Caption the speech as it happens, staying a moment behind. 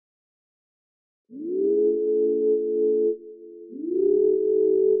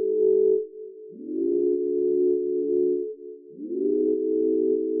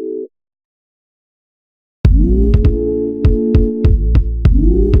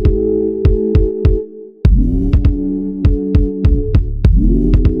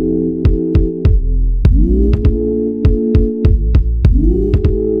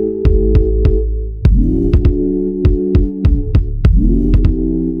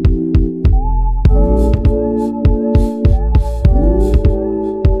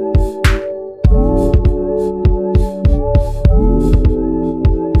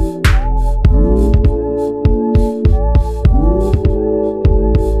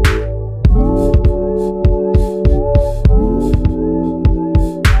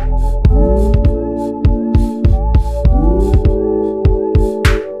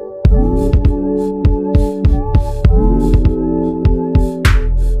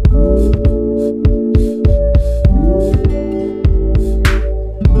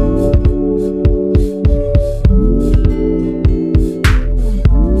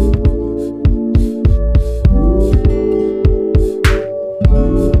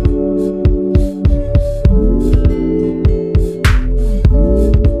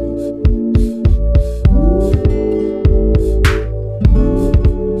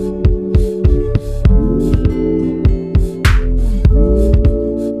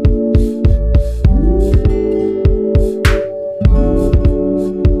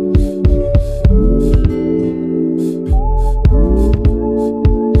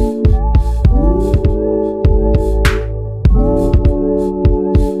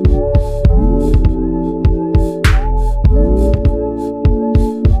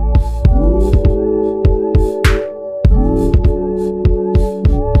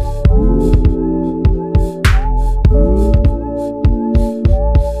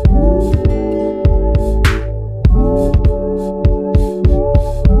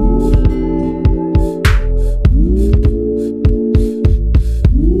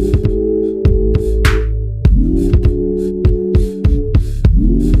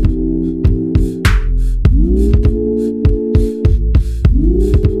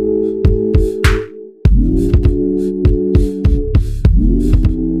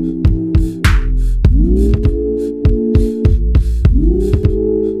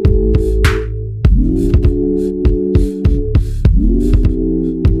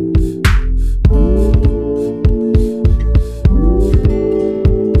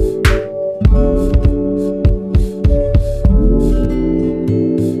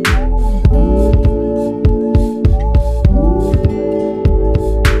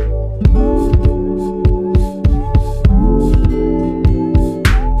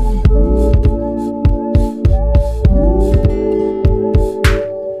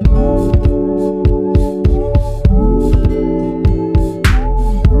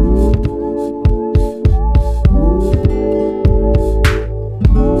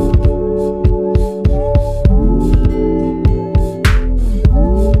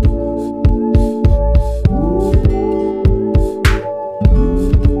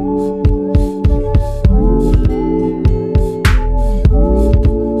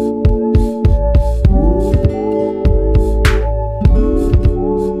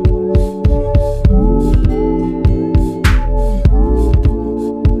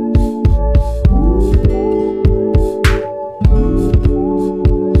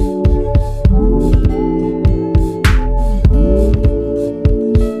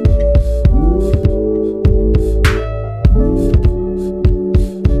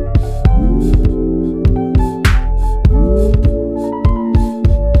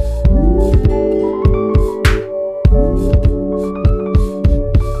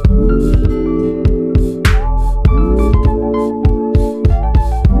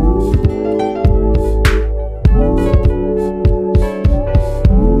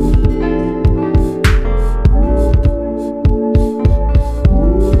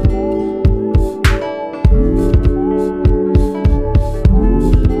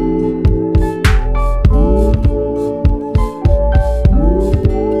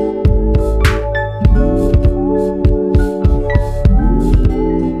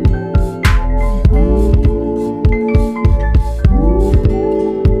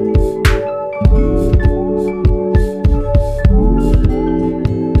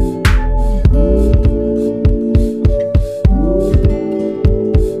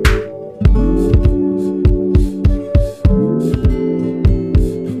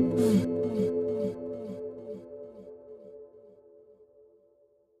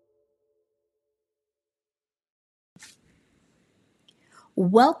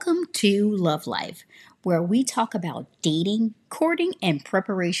Welcome to Love Life, where we talk about dating, courting, and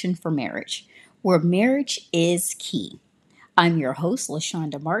preparation for marriage, where marriage is key. I'm your host,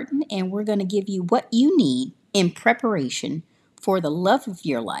 LaShonda Martin, and we're going to give you what you need in preparation for the love of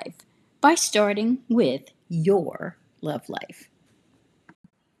your life by starting with your love life.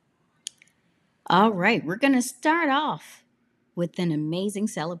 All right, we're going to start off with an amazing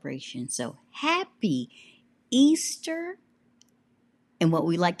celebration. So, happy Easter, and what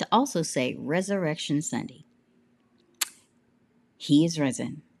we like to also say, Resurrection Sunday. He is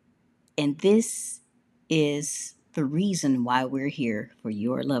risen. And this is the reason why we're here for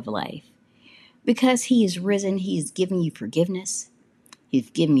your love life. Because He is risen, He has given you forgiveness, He's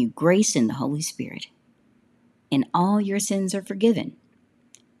given you grace in the Holy Spirit, and all your sins are forgiven.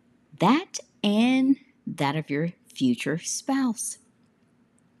 That and that of your future spouse.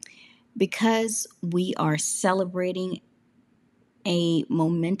 Because we are celebrating a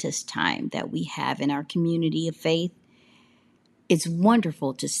momentous time that we have in our community of faith, it's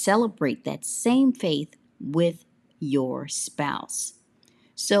wonderful to celebrate that same faith with your spouse.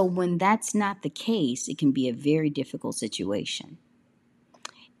 So when that's not the case, it can be a very difficult situation.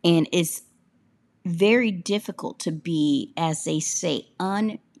 And it's very difficult to be, as they say,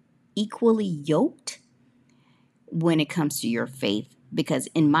 unequally yoked when it comes to your faith. Because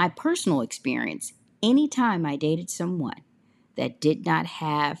in my personal experience, anytime I dated someone that did not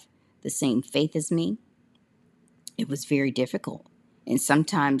have the same faith as me, it was very difficult and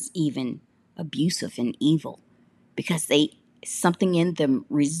sometimes even abusive and evil because something in them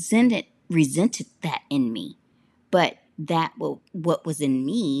resented that in me. But what was in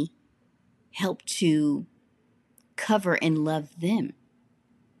me helped to cover and love them.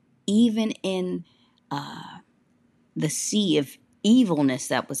 Even in the sea of evilness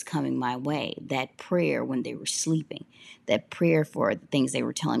that was coming my way, that prayer when they were sleeping, that prayer for the things they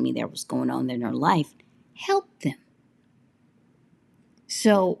were telling me that was going on in their life, helped them.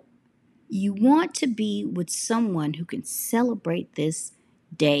 So you want to be with someone who can celebrate this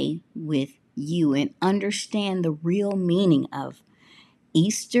day with you and understand the real meaning of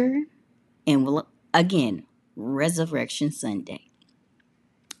Easter and, again, Resurrection Sunday.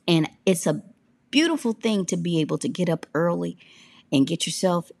 And it's a beautiful thing to be able to get up early and get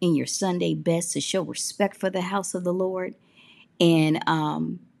yourself in your Sunday best to show respect for the house of the Lord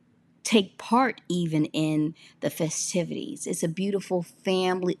and take part even in the festivities. It's a beautiful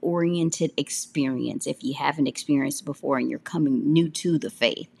family-oriented experience if you haven't experienced it before and you're coming new to the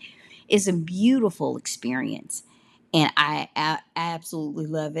faith. It's a beautiful experience, and I absolutely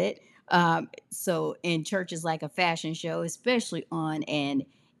love it. So in church is like a fashion show, especially on an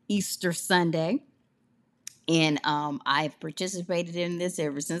Easter Sunday. And I've participated in this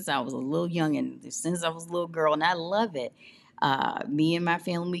ever since I was a little young and since I was a little girl, and I love it. Me and my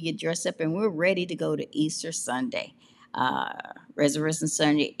family, we get dressed up and we're ready to go to Easter Sunday, Resurrection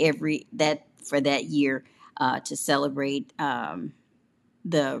Sunday, for that year to celebrate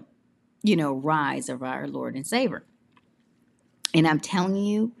the rise of our Lord and Savior. And I'm telling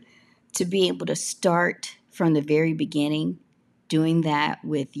you, to be able to start from the very beginning, doing that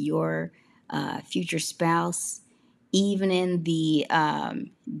with your future spouse, even in the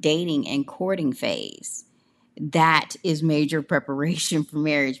dating and courting phase, that is major preparation for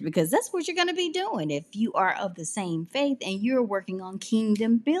marriage because that's what you're going to be doing if you are of the same faith and you're working on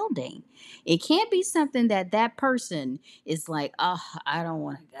kingdom building. It can't be something that person is like, oh, I don't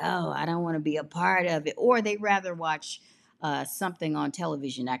want to go. I don't want to be a part of it. Or they rather watch something on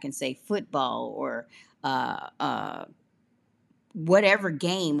television. I can say football or whatever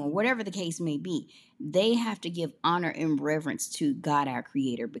game or whatever the case may be. They have to give honor and reverence to God, our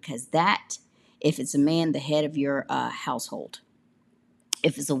creator, because if it's a man, the head of your household.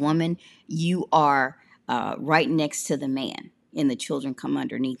 If it's a woman, you are right next to the man, and the children come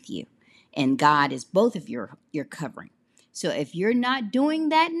underneath you. And God is both of your covering. So if you're not doing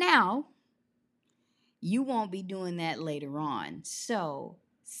that now, you won't be doing that later on. So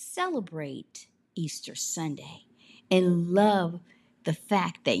celebrate Easter Sunday and love the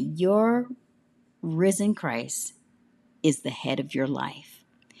fact that your risen Christ is the head of your life.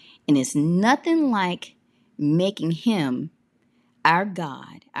 And it's nothing like making Him, our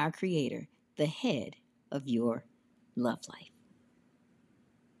God, our Creator, the head of your love life.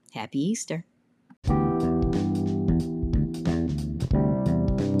 Happy Easter.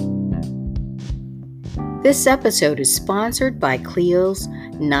 This episode is sponsored by Cleo's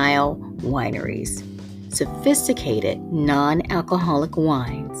Nile Wineries. Sophisticated non-alcoholic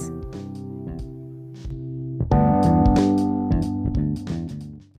wine